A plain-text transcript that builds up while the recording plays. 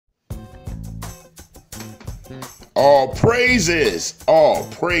All praises, all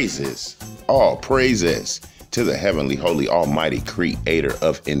praises, all praises to the heavenly, holy, almighty creator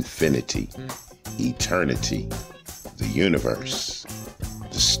of infinity, eternity, the universe,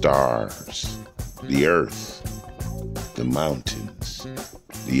 the stars, the earth, the mountains,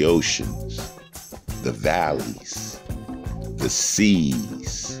 the oceans, the valleys, the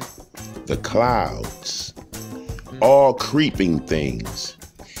seas, the clouds, all creeping things,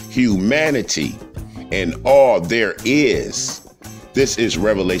 humanity, and all there is. This is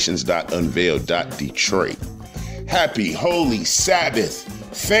Revelations.Unveiled. Detroit. Happy Holy Sabbath,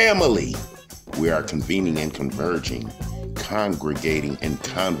 family. We are convening and converging, congregating and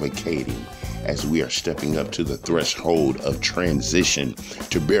convocating as we are stepping up to the threshold of transition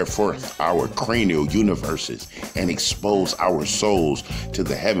to bear forth our cranial universes and expose our souls to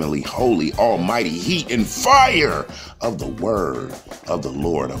the heavenly, holy, almighty heat and fire of the word of the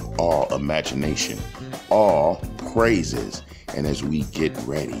Lord of all imagination, all praises. And as we get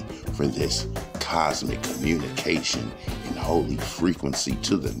ready for this cosmic communication in holy frequency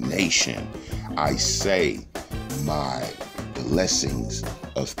to the nation, I say my blessings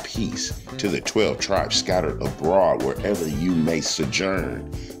of peace to the 12 tribes scattered abroad wherever you may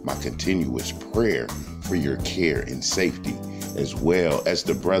sojourn. My continuous prayer for your care and safety, as well as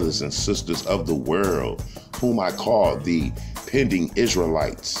the brothers and sisters of the world, whom I call the pending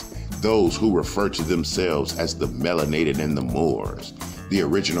Israelites, those who refer to themselves as the melanated and the Moors, the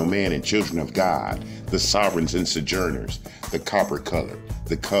original man and children of God, the sovereigns and sojourners, the copper-colored,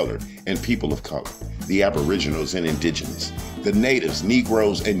 the colored, and people of color, the aboriginals and indigenous, the natives,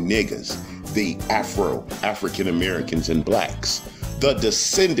 Negroes, and niggas, the African Americans and blacks, the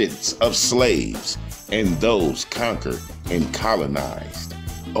descendants of slaves, and those conquered and colonized.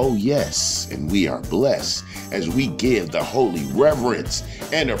 Oh yes, and we are blessed as we give the holy reverence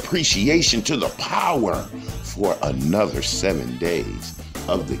and appreciation to the power for another 7 days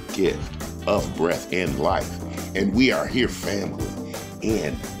of the gift of breath and life. And we are here, family,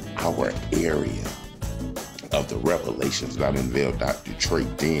 in our area of the Revelations.Unveiled.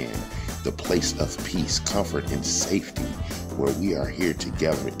 Detroit Den, the place of peace, comfort, and safety, where we are here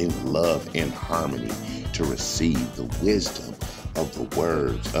together in love and harmony to receive the wisdom of the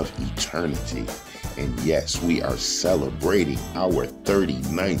words of eternity. And yes, we are celebrating our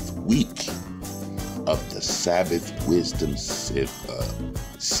 39th week of the Sabbath Wisdom series.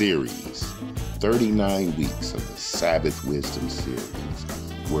 39 weeks of the Sabbath Wisdom series,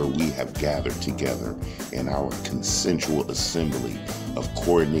 where we have gathered together in our consensual assembly of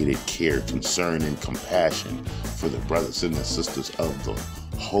coordinated care, concern, and compassion for the brothers and the sisters of the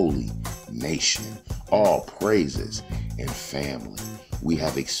holy nation. All praises and family. We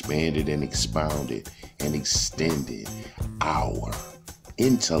have expanded and expounded and extended our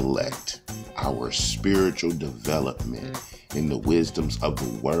intellect, our spiritual development in the wisdoms of the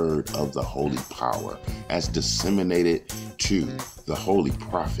word of the holy power as disseminated to the holy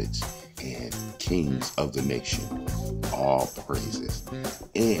prophets and kings of the nation. All praises.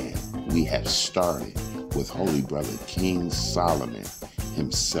 And we have started with Holy Brother King Solomon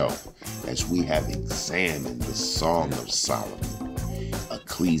himself as we have examined the Song of Solomon,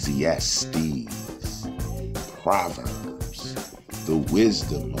 Ecclesiasticus, Proverbs, the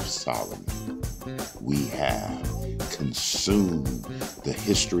wisdom of Solomon. We have consumed the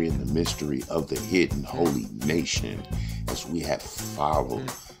history and the mystery of the hidden holy nation as we have followed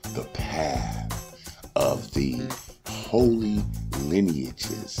the path of the holy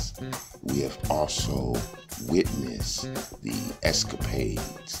lineages. We have also witnessed the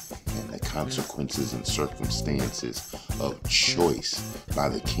escapades and the consequences and circumstances of choice by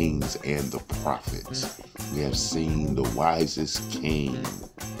the kings and the prophets. We have seen the wisest king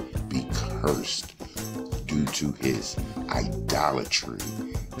be cursed due to his idolatry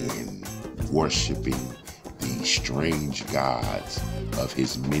in worshiping the strange gods of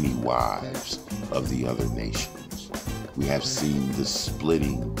his many wives of the other nations. We have seen the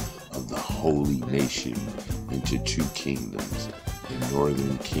splitting of the holy nation into two kingdoms, the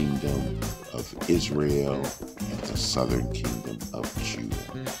northern kingdom of Israel and the southern kingdom of Judah.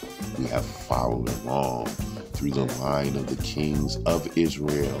 We have followed along through the line of the kings of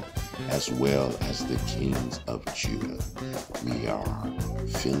Israel as well as the kings of Judah. We are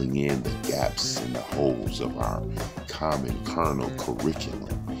filling in the gaps and the holes of our common carnal curriculum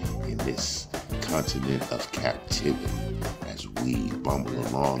in this continent of captivity as we bumble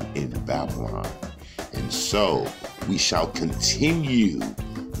along in Babylon. And so we shall continue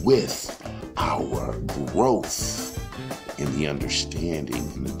with our growth in the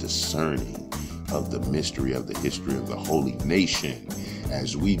understanding and the discerning of the mystery of the history of the holy nation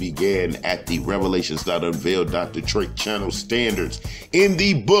as we begin at the Revelations.Unveiled Detroit channel standards in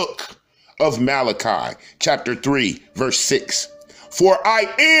the book of Malachi, chapter 3, verse 6. For I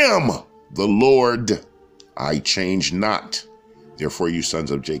am the Lord, I change not. Therefore you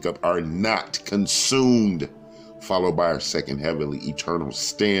sons of Jacob are not consumed. Followed by our second heavenly eternal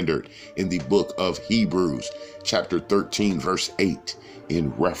standard in the book of Hebrews, chapter 13, verse 8,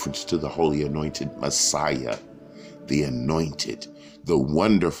 in reference to the holy anointed Messiah, the anointed, the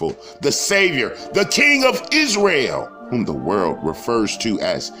wonderful, the Savior, the King of Israel, whom the world refers to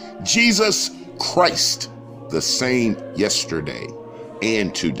as Jesus Christ, the same yesterday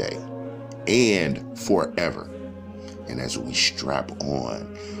and today and forever. And as we strap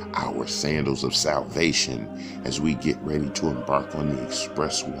on our sandals of salvation, as we get ready to embark on the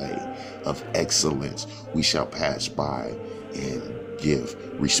expressway of excellence, we shall pass by and give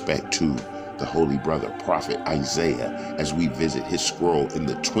respect to the holy brother, prophet Isaiah, as we visit his scroll in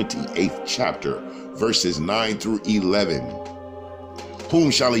the 28th chapter, verses 9 through 11.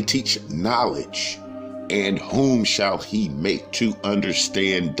 Whom shall he teach knowledge, and whom shall he make to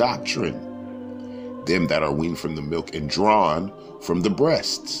understand doctrine? Them that are weaned from the milk and drawn from the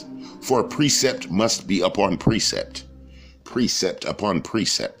breasts. For precept must be upon precept, precept upon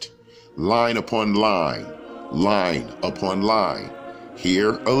precept, line upon line, line upon line,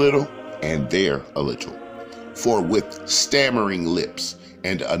 here a little and there a little. For with stammering lips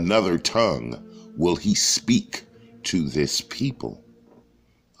and another tongue will he speak to this people.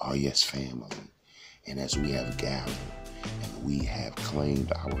 Oh yes, family. And as we have gathered and we have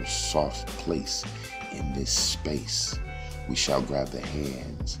claimed our soft place in this space, we shall grab the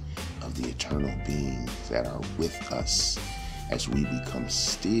hands of the eternal beings that are with us as we become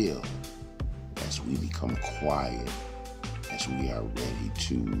still, as we become quiet, as we are ready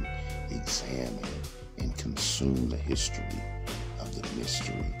to examine and consume the history of the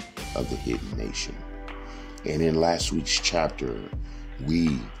mystery of the hidden nation. And in last week's chapter,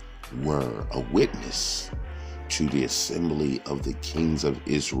 we were a witness to the assembly of the kings of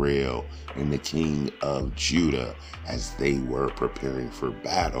Israel and the king of Judah as they were preparing for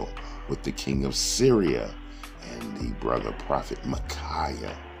battle with the king of Syria. And the brother prophet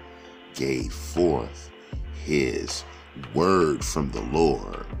Micaiah gave forth his word from the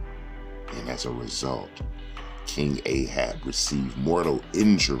Lord. And as a result, King Ahab received mortal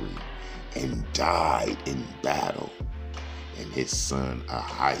injury and died in battle. And his son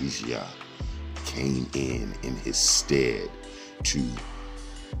Ahijah came in his stead to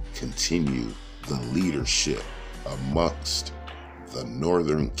continue the leadership amongst the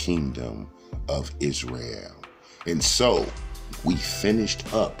northern kingdom of Israel. And so we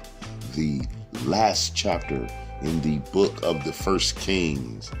finished up the last chapter in the book of the First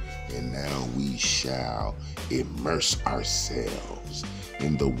Kings, and now we shall immerse ourselves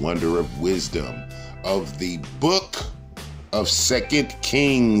in the wonder of wisdom of the book of 2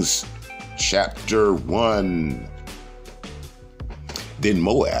 Kings, chapter 1. Then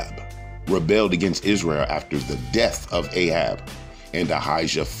Moab rebelled against Israel after the death of Ahab, and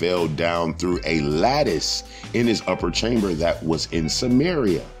Ahijah fell down through a lattice in his upper chamber that was in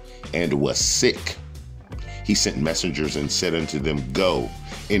Samaria, and was sick. He sent messengers and said unto them, Go,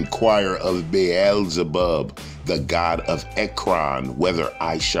 inquire of Beelzebub, the god of Ekron, whether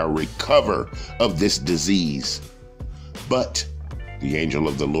I shall recover of this disease. But the angel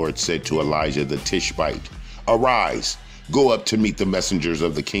of the Lord said to Elijah the Tishbite, Arise, go up to meet the messengers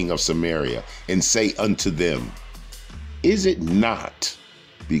of the king of Samaria, and say unto them, Is it not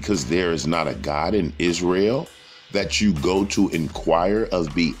because there is not a God in Israel that you go to inquire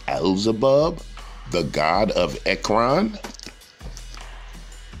of Beelzebub, the god of Ekron?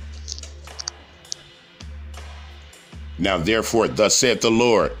 Now therefore, thus saith the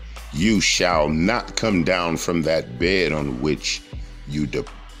Lord, you shall not come down from that bed on which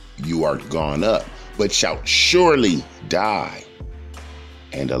you are gone up, but shalt surely die.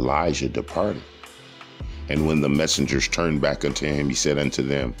 And Elijah departed. And when the messengers turned back unto him, he said unto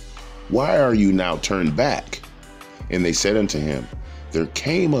them, Why are you now turned back? And they said unto him, There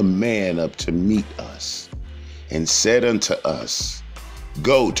came a man up to meet us, and said unto us,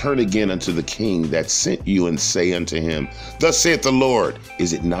 Go, turn again unto the king that sent you, and say unto him, Thus saith the Lord,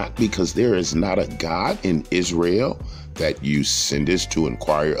 Is it not because there is not a God in Israel that you sendest to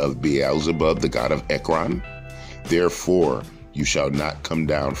inquire of Beelzebub, the god of Ekron? Therefore you shall not come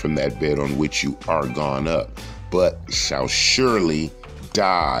down from that bed on which you are gone up, but shall surely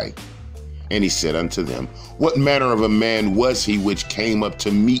die. And he said unto them, What manner of a man was he which came up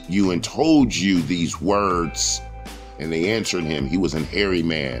to meet you and told you these words? And they answered him, He was an hairy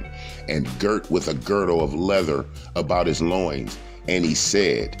man, and girt with a girdle of leather about his loins, And he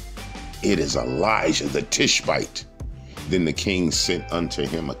said, "It is Elijah the Tishbite." Then the king sent unto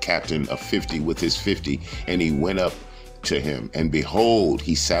him a captain of 50 with his 50, and he went up to him. And behold,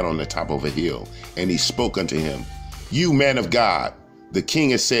 he sat on the top of a hill, and he spoke unto him, "You man of God, the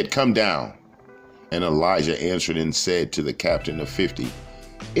king has said, come down." And Elijah answered and said to the captain of 50,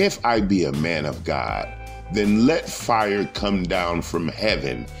 "If I be a man of God, then let fire come down from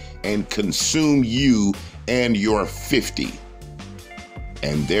heaven and consume you and your 50.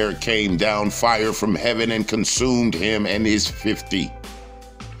 And there came down fire from heaven and consumed him and his 50.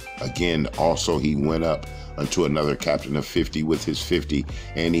 Again, also he went up unto another captain of 50 with his 50,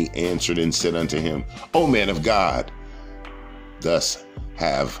 and he answered and said unto him, "O man of God, thus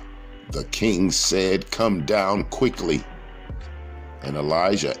have the king said, come down quickly." And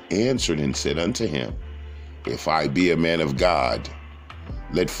Elijah answered and said unto him, "If I be a man of God,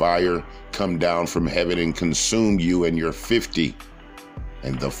 let fire come down from heaven and consume you and your 50.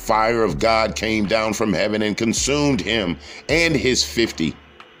 And the fire of God came down from heaven and consumed him and his 50.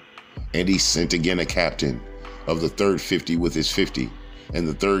 And he sent again a captain of the third 50 with his 50. And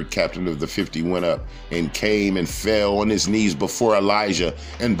the third captain of the 50 went up and came and fell on his knees before Elijah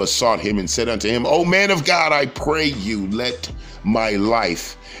and besought him and said unto him, "O man of God, I pray you, let my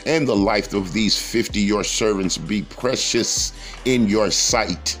life and the life of these 50 your servants be precious in your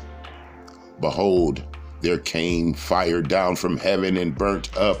sight." Behold, there came fire down from heaven and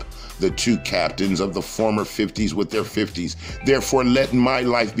burnt up the two captains of the former 50s with their 50s. Therefore, let my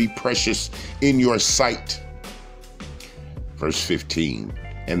life be precious in your sight. Verse 15,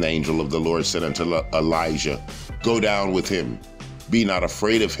 and the angel of the Lord said unto Elijah, "Go down with him, be not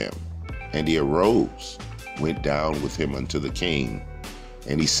afraid of him." And he arose, went down with him unto the king.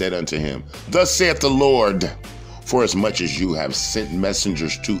 And he said unto him, "Thus saith the Lord, for as much as you have sent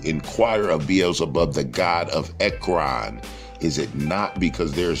messengers to inquire of Beelzebub, the god of Ekron, is it not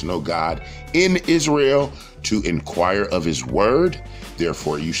because there is no God in Israel to inquire of his word?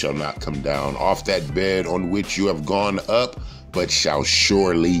 Therefore you shall not come down off that bed on which you have gone up, but shall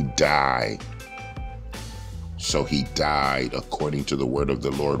surely die." So he died according to the word of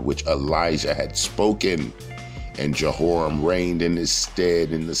the Lord, which Elijah had spoken. And Jehoram reigned in his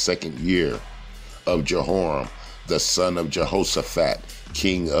stead in the 2nd year of Jehoram, the son of Jehoshaphat,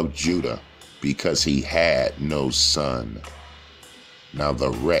 king of Judah, because he had no son. Now the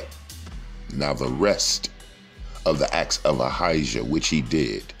rest of the acts of Ahijah, which he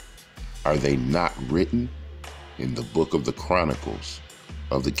did, are they not written in the book of the Chronicles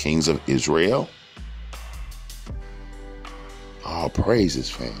of the kings of Israel? All praises,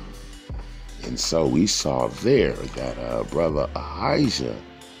 family. And so we saw there that brother Ahijah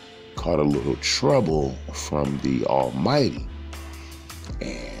caught a little trouble from the Almighty.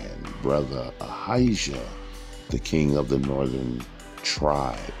 And brother Ahijah, the king of the northern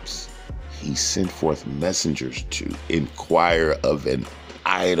tribes, he sent forth messengers to inquire of an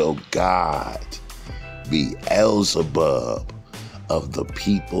idol god, Beelzebub, of the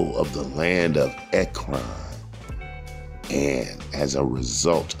people of the land of Ekron. And as a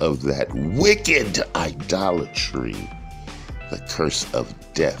result of that wicked idolatry, the curse of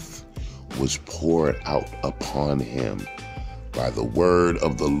death was poured out upon him by the word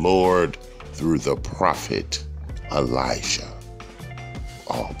of the Lord through the prophet Elijah.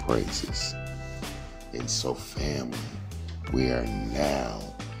 All praises. And so, family, we are now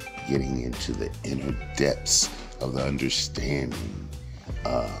getting into the inner depths of the understanding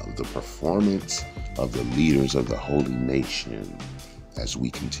of the performance of the leaders of the holy nation as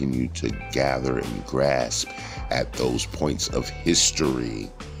we continue to gather and grasp at those points of history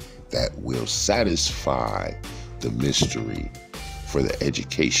that will satisfy the mystery for the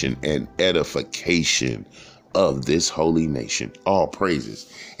education and edification of this holy nation. All praises.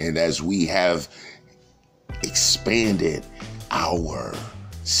 And as we have expanded our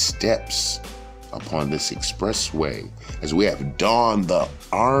steps upon this expressway, as we have donned the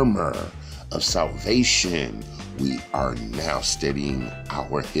armor of salvation, we are now steadying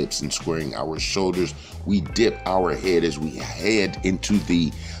our hips and squaring our shoulders. We dip our head as we head into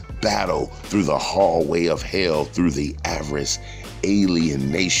the battle through the hallway of hell, through the avarice,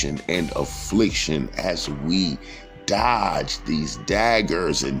 alienation, and affliction, as we dodge these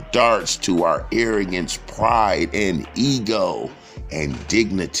daggers and darts to our arrogance, pride, and ego and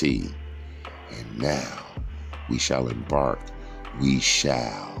dignity. And now we shall embark, we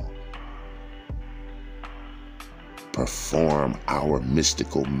shall perform our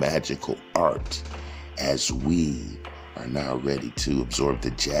mystical, magical art as we are now ready to absorb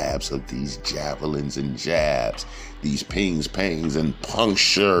the jabs of these javelins and jabs, these pings, pangs, and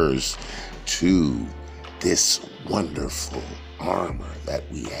punctures to this wonderful armor that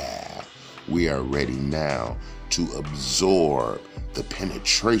we have. We are ready now to absorb the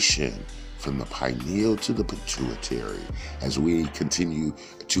penetration from the pineal to the pituitary as we continue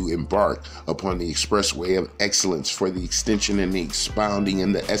to embark upon the expressway of excellence for the extension and the expounding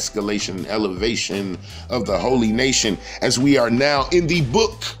and the escalation and elevation of the holy nation, as we are now in the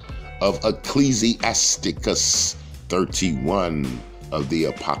book of Ecclesiasticus 31 of the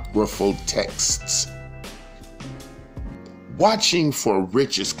apocryphal texts. Watching for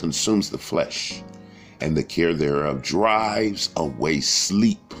riches consumes the flesh, and the care thereof drives away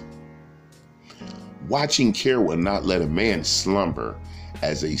sleep. Watching care will not let a man slumber,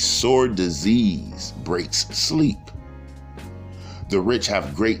 as a sore disease breaks sleep. The rich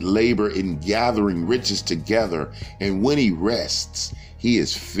have great labor in gathering riches together, and when he rests, he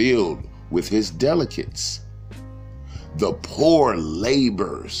is filled with his delicates. The poor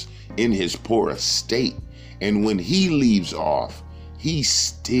labors in his poor estate, and when he leaves off, he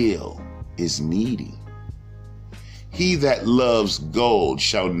still is needy. He that loves gold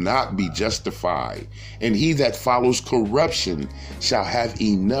shall not be justified, and he that follows corruption shall have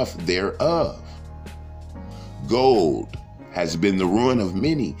enough thereof. Gold has been the ruin of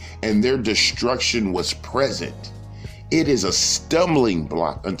many, and their destruction was present. It is a stumbling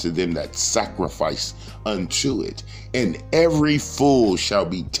block unto them that sacrifice unto it, and every fool shall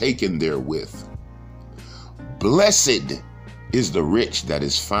be taken therewith. Blessed is the rich that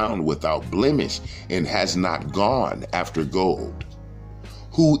is found without blemish and has not gone after gold.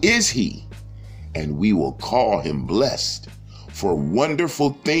 Who is he? And we will call him blessed, for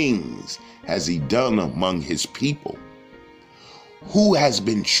wonderful things has he done among his people. Who has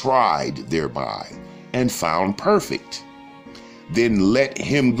been tried thereby and found perfect? Then let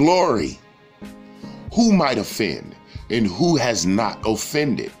him glory. Who might offend, and who has not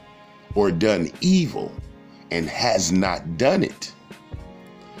offended, or done evil, and has not done it?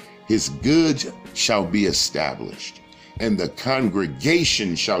 His good shall be established, and the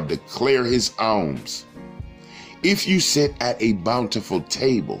congregation shall declare his alms. If you sit at a bountiful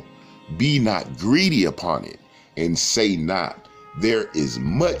table, be not greedy upon it, and say not, there is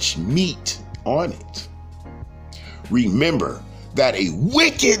much meat on it. Remember that a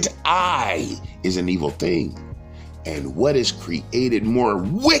wicked eye is an evil thing, and what is created more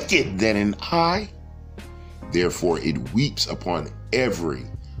wicked than an eye? Therefore it weeps upon every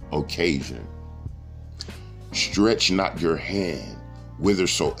occasion. Stretch not your hand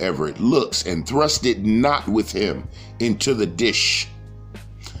whithersoever it looks, and thrust it not with him into the dish.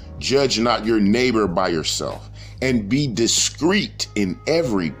 Judge not your neighbor by yourself, and be discreet in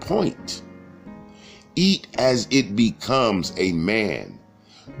every point. Eat as it becomes a man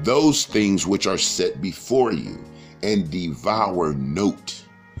those things which are set before you, and devour note,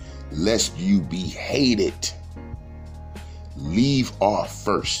 lest you be hated. Leave off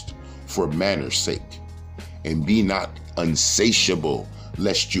first for manners' sake, and be not unsatiable,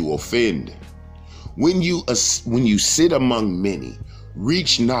 lest you offend. When you sit among many,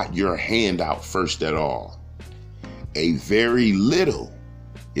 reach not your hand out first at all. A very little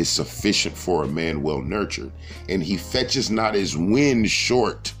is sufficient for a man well nurtured, and he fetches not his wind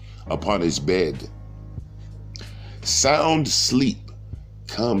short upon his bed. Sound sleep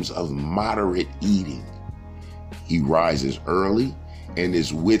comes of moderate eating. He rises early, and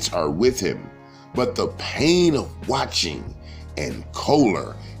his wits are with him, but the pain of watching and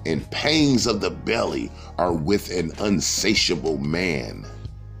choler and pangs of the belly are with an unsatiable man.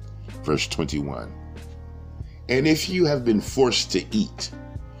 Verse 21. And if you have been forced to eat,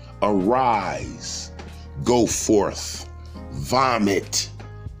 arise, go forth, vomit,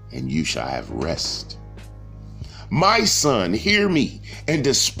 and you shall have rest. My son, hear me, and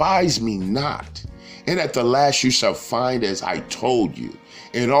despise me not. And at the last you shall find as I told you,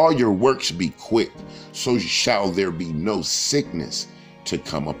 and all your works be quick, so shall there be no sickness to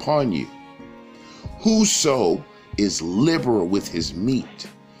come upon you. Whoso is liberal with his meat,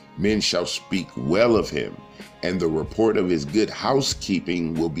 men shall speak well of him, and the report of his good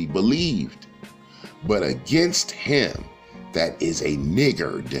housekeeping will be believed. But against him that is a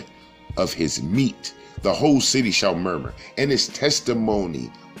niggard of his meat, the whole city shall murmur, and his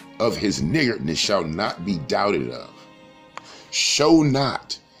testimony of his niggardness shall not be doubted of. Show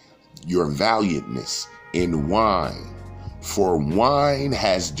not your valiantness in wine, for wine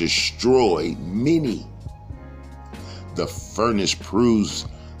has destroyed many. The furnace proves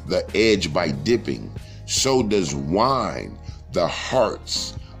the edge by dipping, so does wine the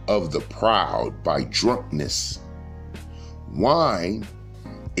hearts of the proud by drunkenness. Wine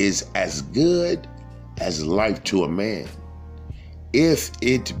is as good as life to a man, if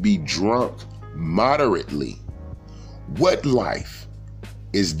it be drunk moderately. What life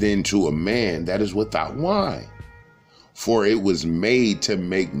is then to a man that is without wine? For it was made to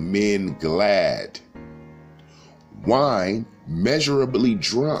make men glad. Wine, measurably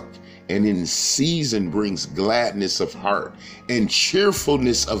drunk, and in season brings gladness of heart and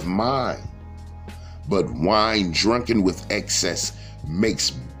cheerfulness of mind. But wine drunken with excess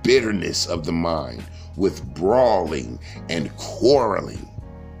makes bitterness of the mind, with brawling and quarreling.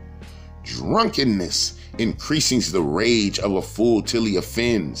 Drunkenness increases the rage of a fool till he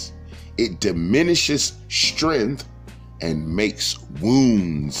offends. It diminishes strength and makes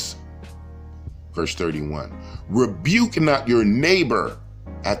wounds. Verse 31, rebuke not your neighbor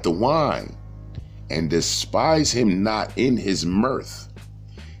at the wine, and despise him not in his mirth.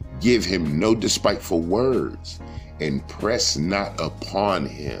 Give him no despiteful words, and press not upon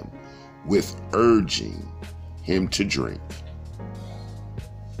him with urging him to drink.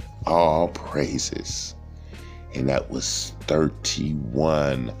 All praises. And that was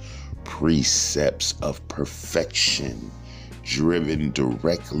 31 precepts of perfection driven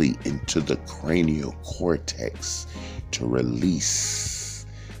directly into the cranial cortex to release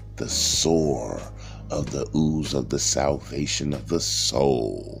the sore of the ooze of the salvation of the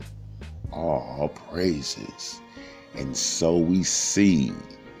soul. All praises. And so we see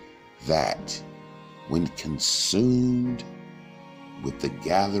that when consumed with the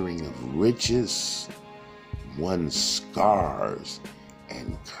gathering of riches, one scars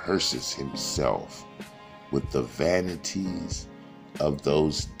and curses himself with the vanities of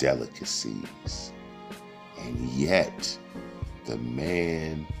those delicacies. And yet, the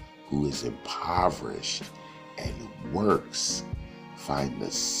man who is impoverished and works find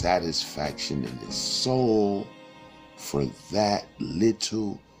the satisfaction in his soul for that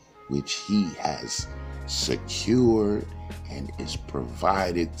little which he has secured and is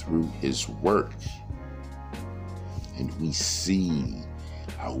provided through his work. And we see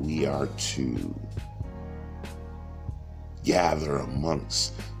how we are to gather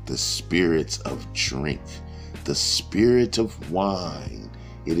amongst the spirits of drink, the spirit of wine.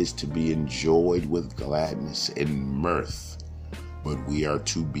 It is to be enjoyed with gladness and mirth, but we are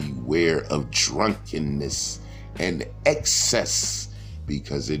to beware of drunkenness and excess,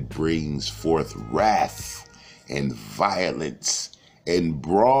 because it brings forth wrath and violence and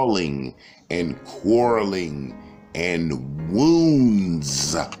brawling and quarreling and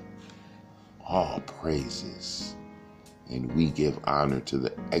wounds. All praises. And we give honor to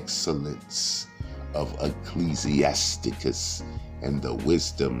the excellence of Ecclesiasticus and the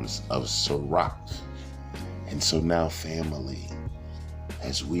wisdoms of Sirach. And so now, family,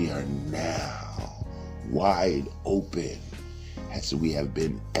 as we are now wide open, as we have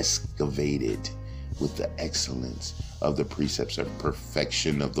been excavated with the excellence of the precepts of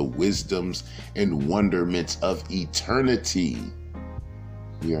perfection, of the wisdoms and wonderments of eternity,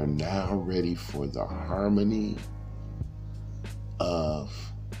 we are now ready for the harmony of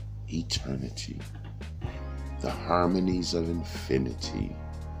eternity, the harmonies of infinity,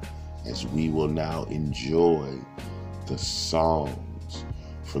 as we will now enjoy the songs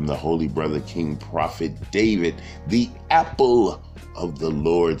from the holy brother King Prophet David, the apple of the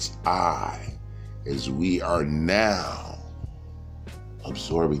Lord's eye, as we are now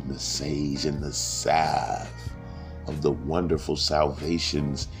absorbing the sage and the salve of the wonderful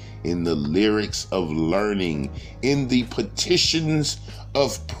salvations in the lyrics of learning, in the petitions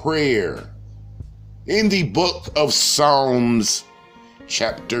of prayer, in the book of Psalms,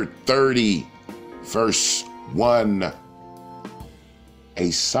 chapter 30, verse 1. A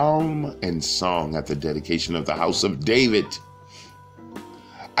psalm and song at the dedication of the house of David.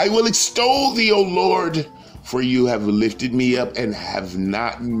 I will extol thee, O Lord, for you have lifted me up and have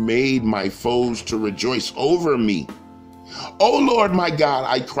not made my foes to rejoice over me. O Lord, my God,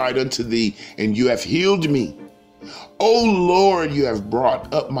 I cried unto thee, and you have healed me. O Lord, you have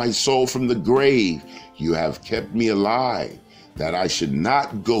brought up my soul from the grave. You have kept me alive, that I should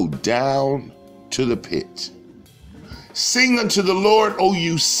not go down to the pit. Sing unto the Lord, O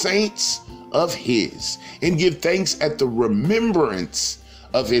you saints of his, and give thanks at the remembrance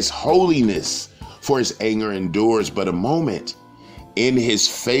of his holiness, for his anger endures but a moment. In his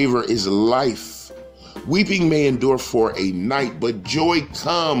favor is life. Weeping may endure for a night, but joy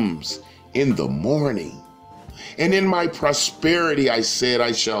comes in the morning. And in my prosperity I said,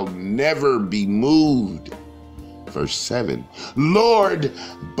 I shall never be moved. Verse 7, Lord,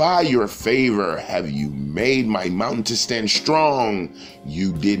 by your favor have you made my mountain to stand strong.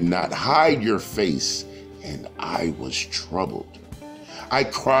 You did not hide your face, and I was troubled. I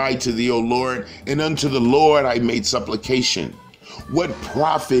cried to thee, O Lord, and unto the Lord I made supplication. What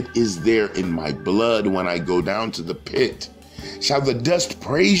profit is there in my blood when I go down to the pit? Shall the dust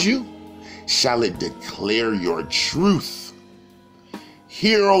praise you? Shall it declare your truth?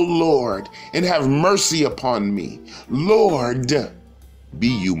 Hear, O Lord, and have mercy upon me. Lord, be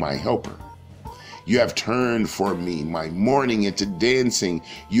you my helper. You have turned for me my mourning into dancing.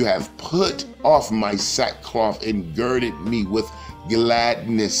 You have put off my sackcloth and girded me with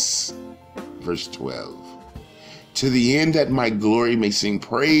gladness. Verse 12. To the end that my glory may sing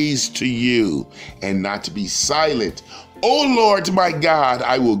praise to you and not to be silent. O Lord my God,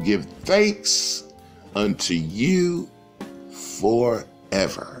 I will give thanks unto you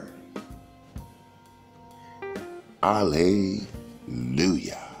forever. Alleluia.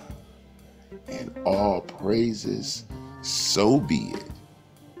 And all praises, so be it.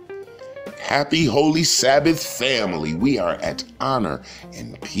 Happy Holy Sabbath family. We are at honor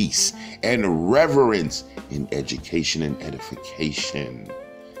and peace and reverence in education and edification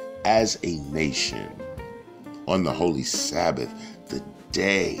as a nation on the Holy Sabbath, the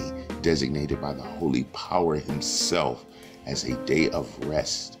day designated by the Holy Power himself as a day of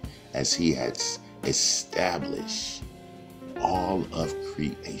rest, as he has established all of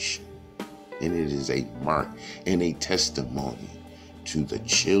creation. And it is a mark and a testimony to the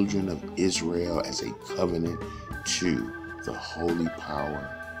children of Israel as a covenant to the holy power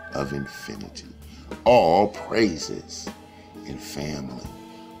of infinity. All praises. And family,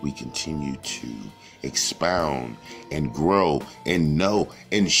 we continue to expound and grow and know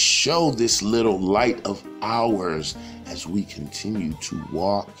and show this little light of ours as we continue to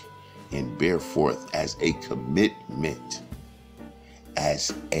walk and bear forth as a commitment,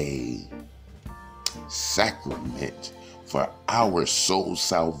 as a sacrament for our soul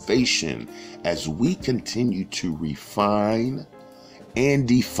salvation, as we continue to refine and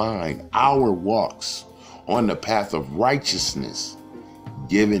define our walks on the path of righteousness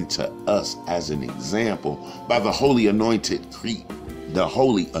given to us as an example by the holy anointed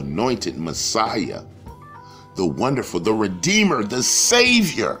Messiah, the wonderful, the Redeemer, the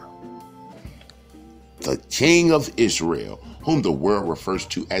Savior, the King of Israel, whom the world refers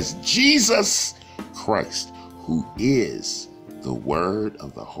to as Jesus Christ, who is the Word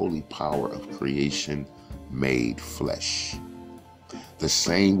of the holy power of creation made flesh. The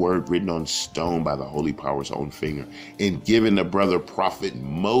same word written on stone by the holy power's own finger and given to brother prophet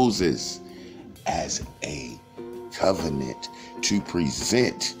Moses as a covenant to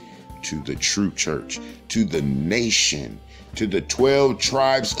present to the true church, to the nation, to the 12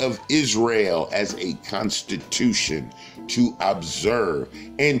 tribes of Israel as a constitution to observe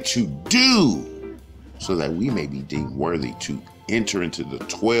and to do, so that we may be deemed worthy to enter into the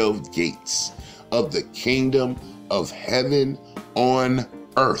 12 gates of the kingdom of heaven on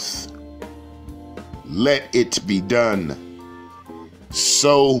earth. Let it be done.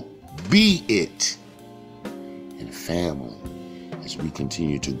 So be it. And family, as we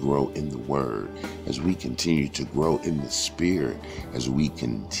continue to grow in the word, as we continue to grow in the spirit, as we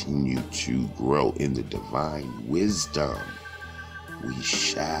continue to grow in the divine wisdom, we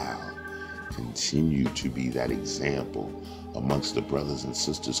shall continue to be that example amongst the brothers and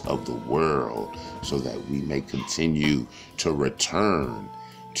sisters of the world, so that we may continue to return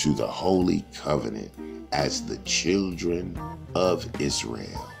to the holy covenant as the children of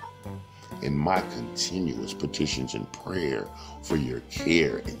Israel. In my continuous petitions and prayer for your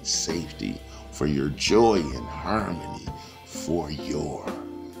care and safety, for your joy and harmony, for your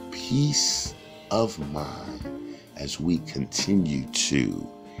peace of mind, as we continue to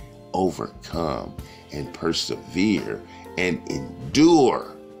overcome and persevere and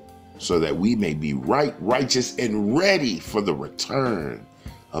endure, so that we may be right, righteous, and ready for the return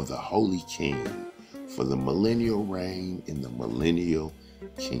of the Holy King, for the millennial reign in the millennial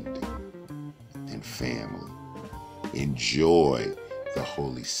kingdom. And family, enjoy the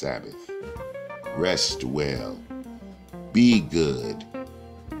Holy Sabbath. Rest well, be good,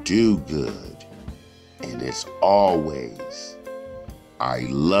 do good, and as always, I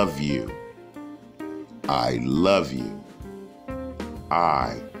love you. I love you.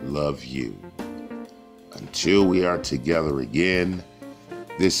 I love you. Until we are together again,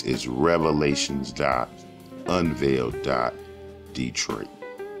 this is Revelations.Unveiled. Detroit.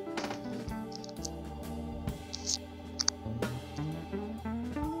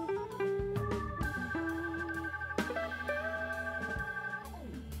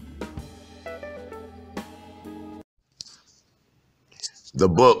 The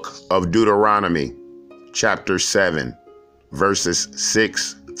book of Deuteronomy, chapter 7, verses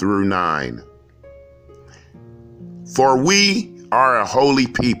 6 through 9. For we are a holy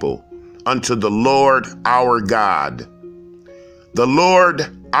people unto the Lord our God. The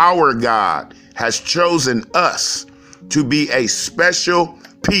Lord our God has chosen us to be a special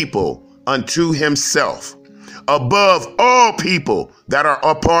people unto himself, above all people that are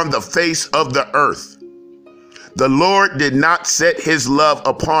upon the face of the earth. The Lord did not set his love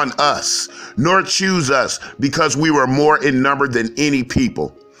upon us, nor choose us because we were more in number than any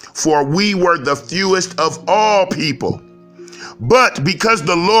people, for we were the fewest of all people. But because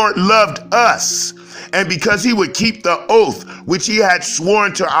the Lord loved us, and because he would keep the oath which he had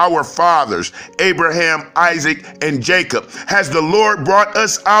sworn to our fathers, Abraham, Isaac, and Jacob, has the Lord brought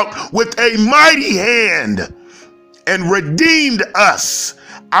us out with a mighty hand and redeemed us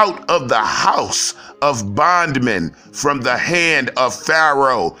out of the house of bondmen from the hand of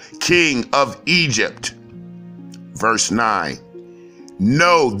Pharaoh, king of Egypt. Verse 9.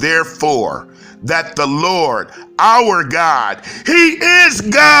 Know therefore that the Lord our God, he is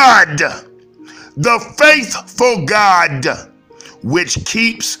God, the faithful God, which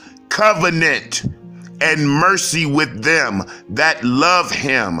keeps covenant and mercy with them that love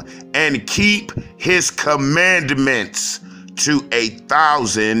him and keep his commandments to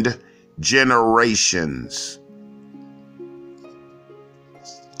 1,000 generations.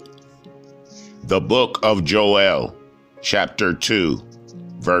 The book of Joel, chapter 2,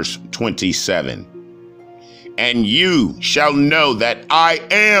 verse 27. And you shall know that I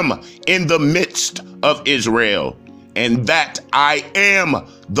am in the midst of Israel, and that I am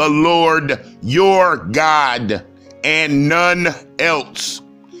the Lord your God, and none else,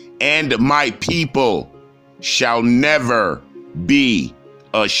 and my people shall never be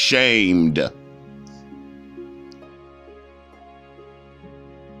ashamed.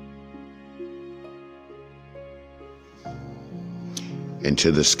 And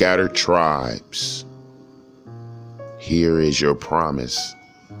to the scattered tribes, here is your promise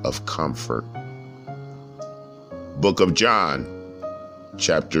of comfort. Book of John,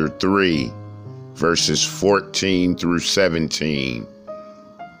 chapter 3, verses 14 through 17,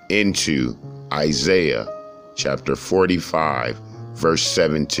 into Isaiah, chapter 45, verse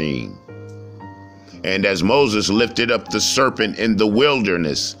 17. And as Moses lifted up the serpent in the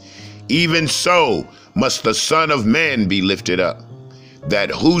wilderness, even so must the Son of Man be lifted up,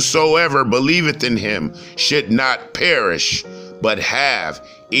 that whosoever believeth in him should not perish, but have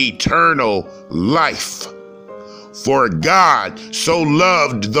eternal life. For God so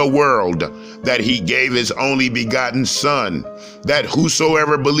loved the world that he gave his only begotten Son, that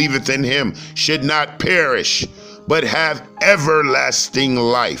whosoever believeth in him should not perish, but have everlasting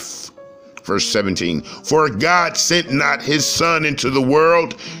life. Verse 17, for God sent not his Son into the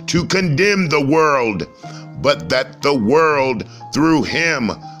world to condemn the world, but that the world through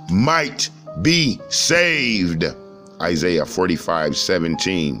him might be saved. Isaiah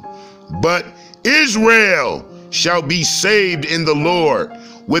 45:17. But Israel shall be saved in the Lord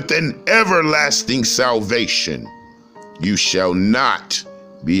with an everlasting salvation. You shall not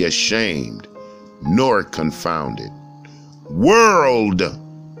be ashamed nor confounded. World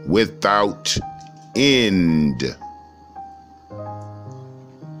without end.